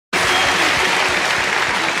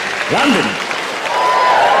London.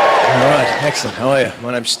 All right, excellent. How are you?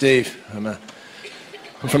 My name's Steve. I'm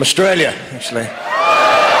from Australia, actually.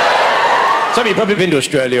 Some of you probably been to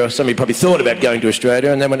Australia, or some of you probably thought about going to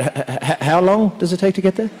Australia, and then how long does it take to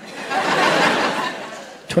get there?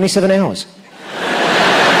 27 hours.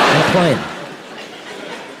 On a plane.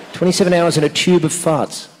 27 hours in a tube of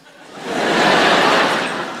farts.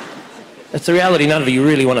 That's the reality none of you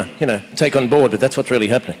really want to, take on board, but that's what's really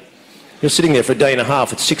happening. You're sitting there for a day and a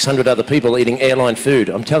half with 600 other people eating airline food.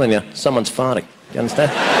 I'm telling you, someone's farting. You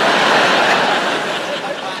understand?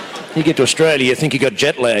 You get to Australia, you think you got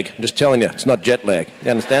jet lag. I'm just telling you, it's not jet lag.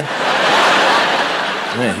 You understand?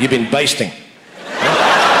 Yeah, you've been basting.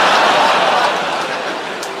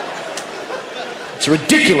 It's a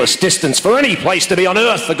ridiculous distance for any place to be on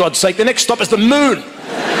Earth, for God's sake. The next stop is the moon.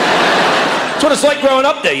 That's what it's like growing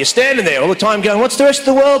up there. You're standing there all the time going, what's the rest of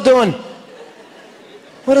the world doing?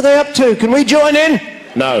 What are they up to? Can we join in?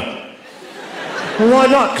 No. Well, why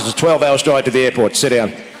not? Because it's a 12-hour drive to the airport. Sit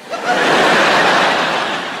down.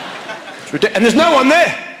 And there's no one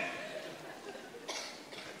there.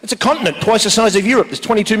 It's a continent twice the size of Europe. There's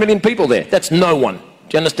 22 million people there. That's no one.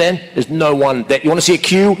 Do you understand? There's no one there. You want to see a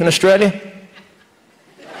queue in Australia?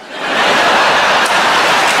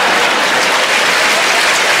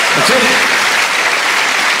 That's it.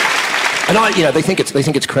 And they think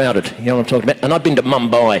it's crowded. You know what I'm talking about? And I've been to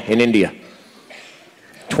Mumbai in India.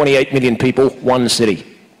 28 million people, one city.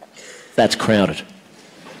 That's crowded.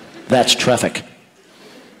 That's traffic.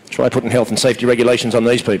 Try putting health and safety regulations on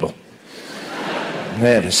these people.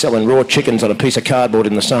 Yeah, they're selling raw chickens on a piece of cardboard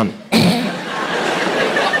in the sun.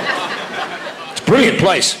 It's a brilliant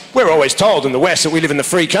place. We're always told in the West that we live in the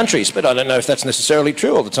free countries, but I don't know if that's necessarily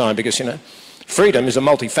true all the time because, freedom is a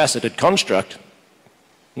multifaceted construct.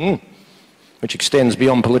 Which extends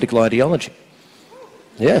beyond political ideology.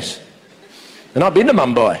 Yes. And I've been to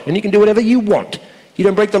Mumbai, and you can do whatever you want. You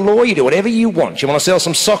don't break the law, you do whatever you want. You want to sell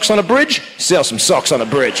some socks on a bridge? Sell some socks on a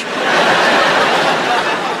bridge.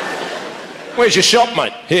 Where's your shop,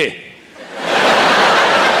 mate? Here.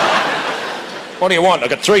 What do you want?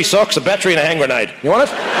 I've got 3 socks, a battery, and a hand grenade. You want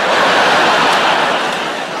it?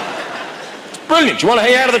 It's brilliant. You want to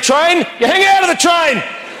hang out of the train? You hang out of the train!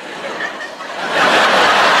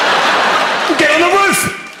 Get on the roof!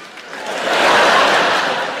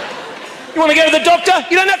 You want to go to the doctor?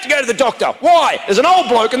 You don't have to go to the doctor. Why? There's an old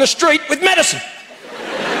bloke in the street with medicine.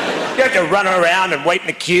 You have to run around and wait in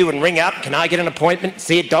a queue and ring up. Can I get an appointment,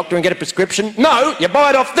 see a doctor and get a prescription? No, you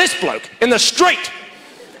buy it off this bloke in the street.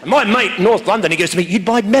 And my mate in North London, he goes to me, you'd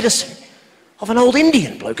buy medicine off an old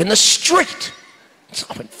Indian bloke in the street. So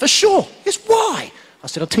I went, for sure. He goes, why? I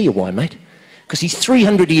said, I'll tell you why, mate. Because he's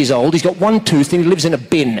 300 years old, he's got 1 tooth and he lives in a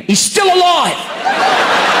bin. He's still alive!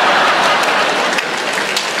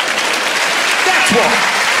 That's why.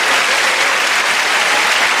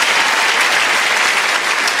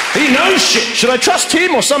 He knows shit. Should I trust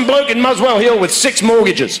him or some bloke in Muswell Hill with 6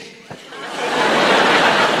 mortgages?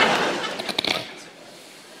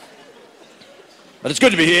 But it's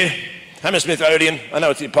good to be here. Hammersmith Odeon. I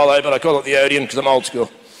know it's the Apollo, but I call it the Odeon because I'm old school.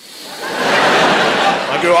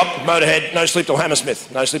 I grew up, Motorhead, no sleep till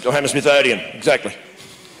Hammersmith. No sleep till Hammersmith Odeon, exactly.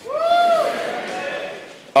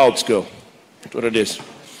 Old school, that's what it is.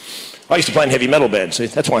 I used to play in heavy metal bands, see,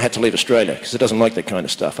 that's why I had to leave Australia, because it doesn't like that kind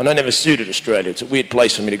of stuff. And I never suited Australia, it's a weird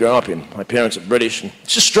place for me to grow up in. My parents are British, and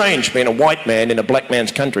it's just strange being a white man in a black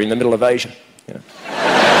man's country in the middle of Asia. And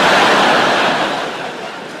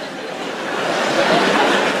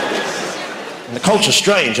the culture's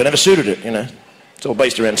strange, I never suited it, It's all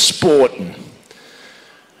based around sport and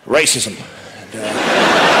racism. And,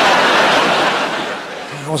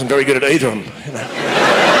 I wasn't very good at either of them,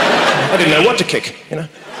 I didn't know what to kick, And,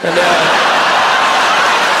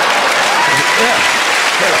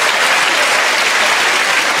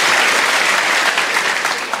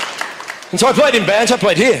 And so I played in bands. I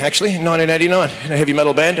played here, actually, in 1989, in a heavy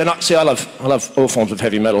metal band. And I love all forms of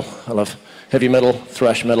heavy metal. I love heavy metal,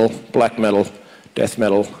 thrash metal, black metal, death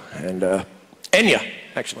metal, and Enya,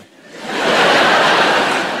 actually.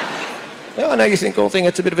 Well, I know you think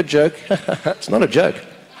it's a bit of a joke. It's not a joke.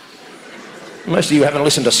 Most of you haven't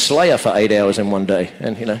listened to Slayer for 8 hours in one day.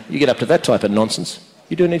 And, you get up to that type of nonsense.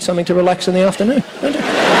 You do need something to relax in the afternoon, don't you?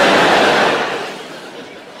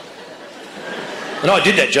 And I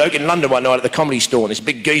did that joke in London one night at the Comedy Store, and this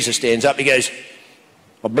big geezer stands up, he goes,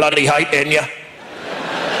 I bloody hate Enya.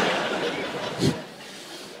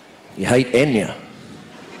 You hate Enya?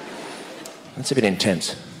 That's a bit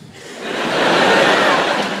intense.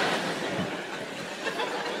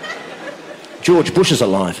 George Bush is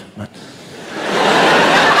alive.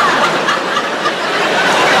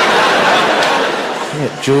 Yeah.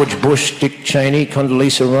 George Bush, Dick Cheney,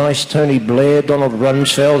 Condoleezza Rice, Tony Blair, Donald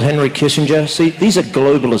Rumsfeld, Henry Kissinger. See, these are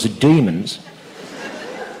globalist demons.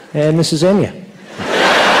 And this is Enya.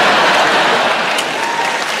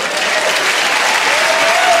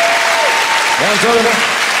 Now I'm talking about.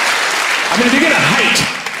 I mean, if you're going to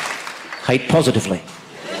hate positively.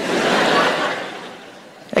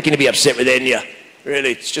 How can you be upset with Enya?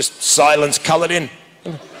 Really, it's just silence coloured in.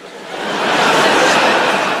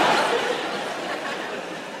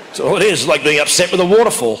 That's all it is, like being upset with a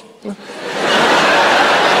waterfall.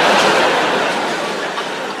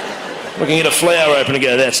 Looking at a flower open and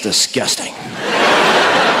go, that's disgusting.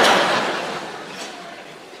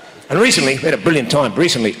 And recently, we had a brilliant time.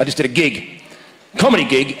 Recently, I just did a comedy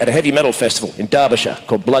gig at a heavy metal festival in Derbyshire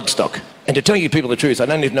called Bloodstock. And to tell you people the truth, I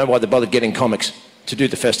don't even know why they bothered getting comics to do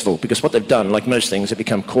the festival, because what they've done, like most things, have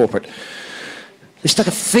become corporate. They stuck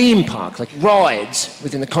a theme park, like rides,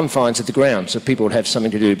 within the confines of the ground so people would have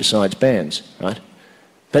something to do besides bands, right?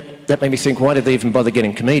 But that made me think, why did they even bother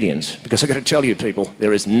getting comedians? Because I've got to tell you people,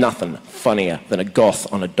 there is nothing funnier than a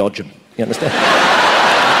goth on a dodgem. You understand?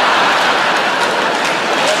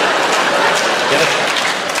 Get it?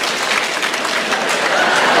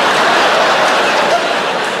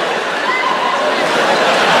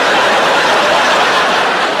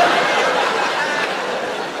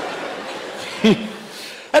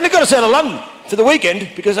 And they got us out of London for the weekend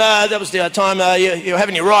because that was the time you were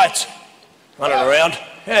having your riots running around.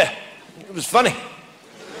 Yeah, it was funny.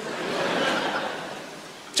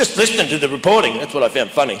 Just listening to the reporting, that's what I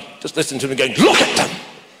found funny. Just listening to them going, look at them!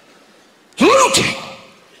 Looting!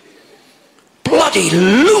 Bloody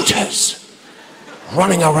looters!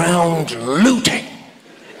 Running around looting.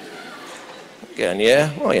 Going,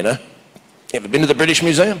 yeah, well, you know. You ever been to the British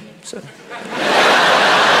Museum? So.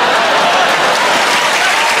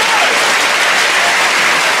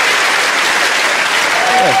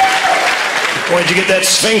 Where'd you get that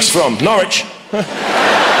Sphinx from? Norwich.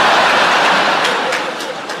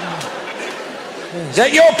 Is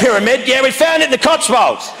that your pyramid? Yeah, we found it in the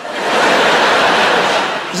Cotswolds.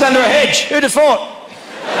 It's under a hedge. Who'd have thought?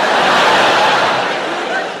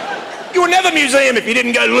 You were never a museum if you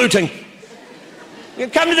didn't go looting. You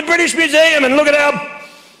come to the British Museum and look at our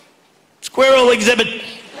squirrel exhibit.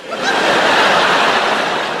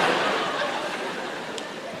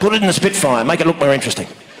 Put it in the Spitfire, make it look more interesting.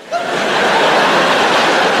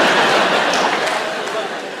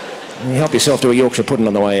 You help yourself to a Yorkshire pudding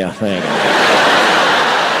on the way out. There you go.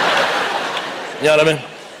 You know what I mean?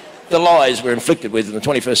 The lies we're inflicted with in the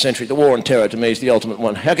 21st century, the war on terror to me is the ultimate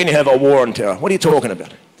one. How can you have a war on terror? What are you talking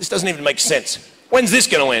about? This doesn't even make sense. When's this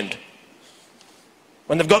going to end?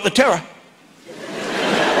 When they've got the terror.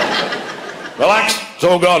 Relax, it's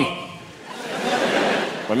all gone.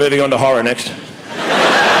 We're moving on to horror next.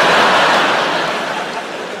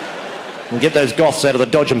 And get those goths out of the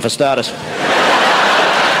dodgem for starters.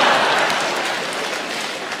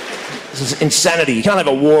 This is insanity. You can't have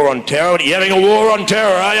a war on terror. Are you having a war on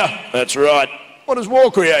terror, are you? That's right. What does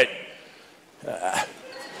war create?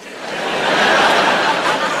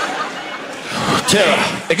 Terror.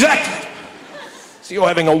 Exactly. So you're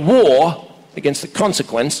having a war against the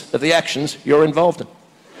consequence of the actions you're involved in.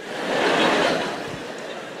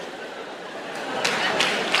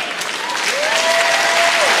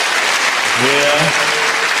 Yeah.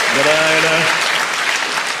 But I know.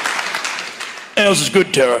 Ours is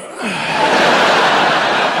good terror.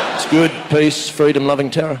 It's good, peace, freedom-loving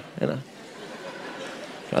terror, you know.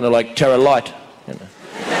 Kind of like terror light, you know.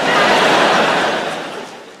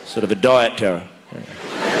 Sort of a diet terror. You know.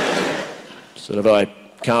 Sort of I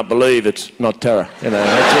can't believe it's not terror, you know.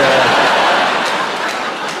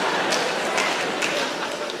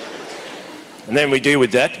 And then we deal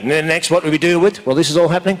with that. And then next, what do we deal with? Well, this is all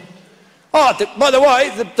happening. Oh, by the way,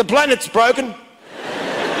 the planet's broken.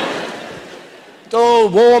 It's all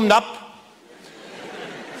warmed up.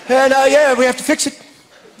 And, yeah, we have to fix it.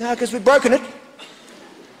 Because we've broken it.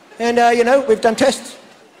 And, you know, we've done tests.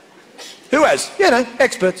 Who has? You know,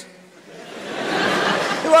 experts.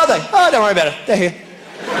 Who are they? Oh, don't worry about it. They're here.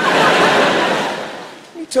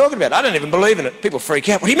 What are you talking about? I don't even believe in it. People freak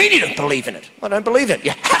out. What do you mean you don't believe in it? I don't believe in it.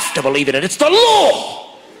 You have to believe in it. It's the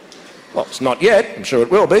law. Well, it's not yet. I'm sure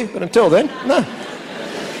it will be. But until then, no.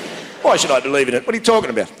 Why should I believe in it? What are you talking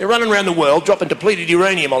about? They're running around the world, dropping depleted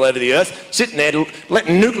uranium all over the earth, sitting there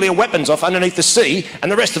letting nuclear weapons off underneath the sea,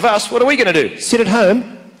 and the rest of us, what are we going to do? Sit at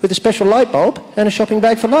home with a special light bulb and a shopping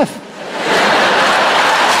bag for life.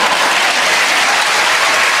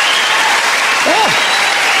 Yeah.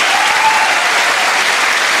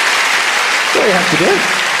 That's all you have to do.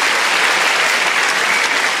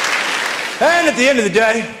 And at the end of the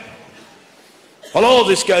day, While all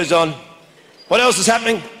this goes on, what else is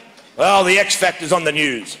happening? Well, the X Factor's on the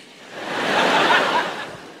news.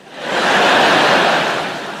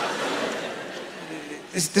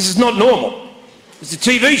 This is not normal. It's a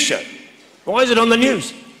TV show. Why is it on the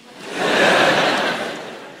news?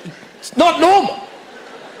 It's not normal.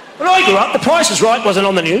 When I grew up, The Price is Right wasn't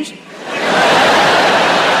on the news. No,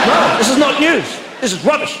 this is not news. This is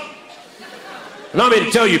rubbish. And I'm here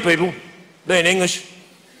to tell you people, being English,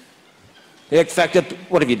 the X Factor,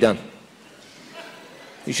 what have you done?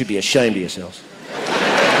 You should be ashamed of yourselves.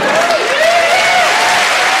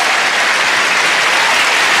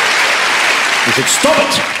 You should stop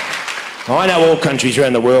it. I know all countries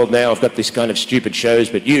around the world now have got this kind of stupid shows,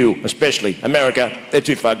 but you, especially, America, they're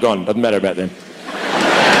too far gone. Doesn't matter about them.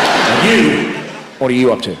 And you, what are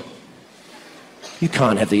you up to? You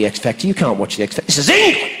can't have the X Factor. You can't watch the X Factor. This is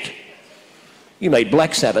England! You made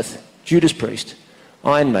Black Sabbath, Judas Priest,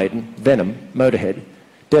 Iron Maiden, Venom, Motorhead,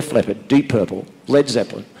 Def Leppard, Deep Purple, Led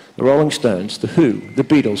Zeppelin, the Rolling Stones, the Who, the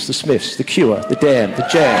Beatles, the Smiths, the Cure, the Damned, the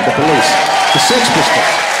Jam, the Police, the Sex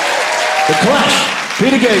Pistols, the Clash,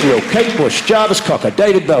 Peter Gabriel, Kate Bush, Jarvis Cocker,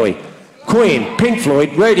 David Bowie, Queen, Pink Floyd,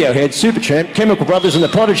 Radiohead, Supertramp, Chemical Brothers and The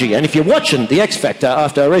Prodigy. And if you're watching the X Factor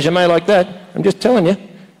after a resume like that, I'm just telling you,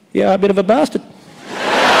 you're a bit of a bastard.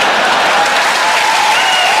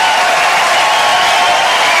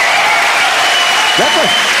 Exactly.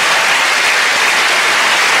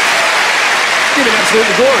 You've been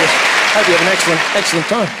absolutely glorious. Hope you have an excellent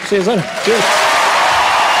time. See you later. Cheers.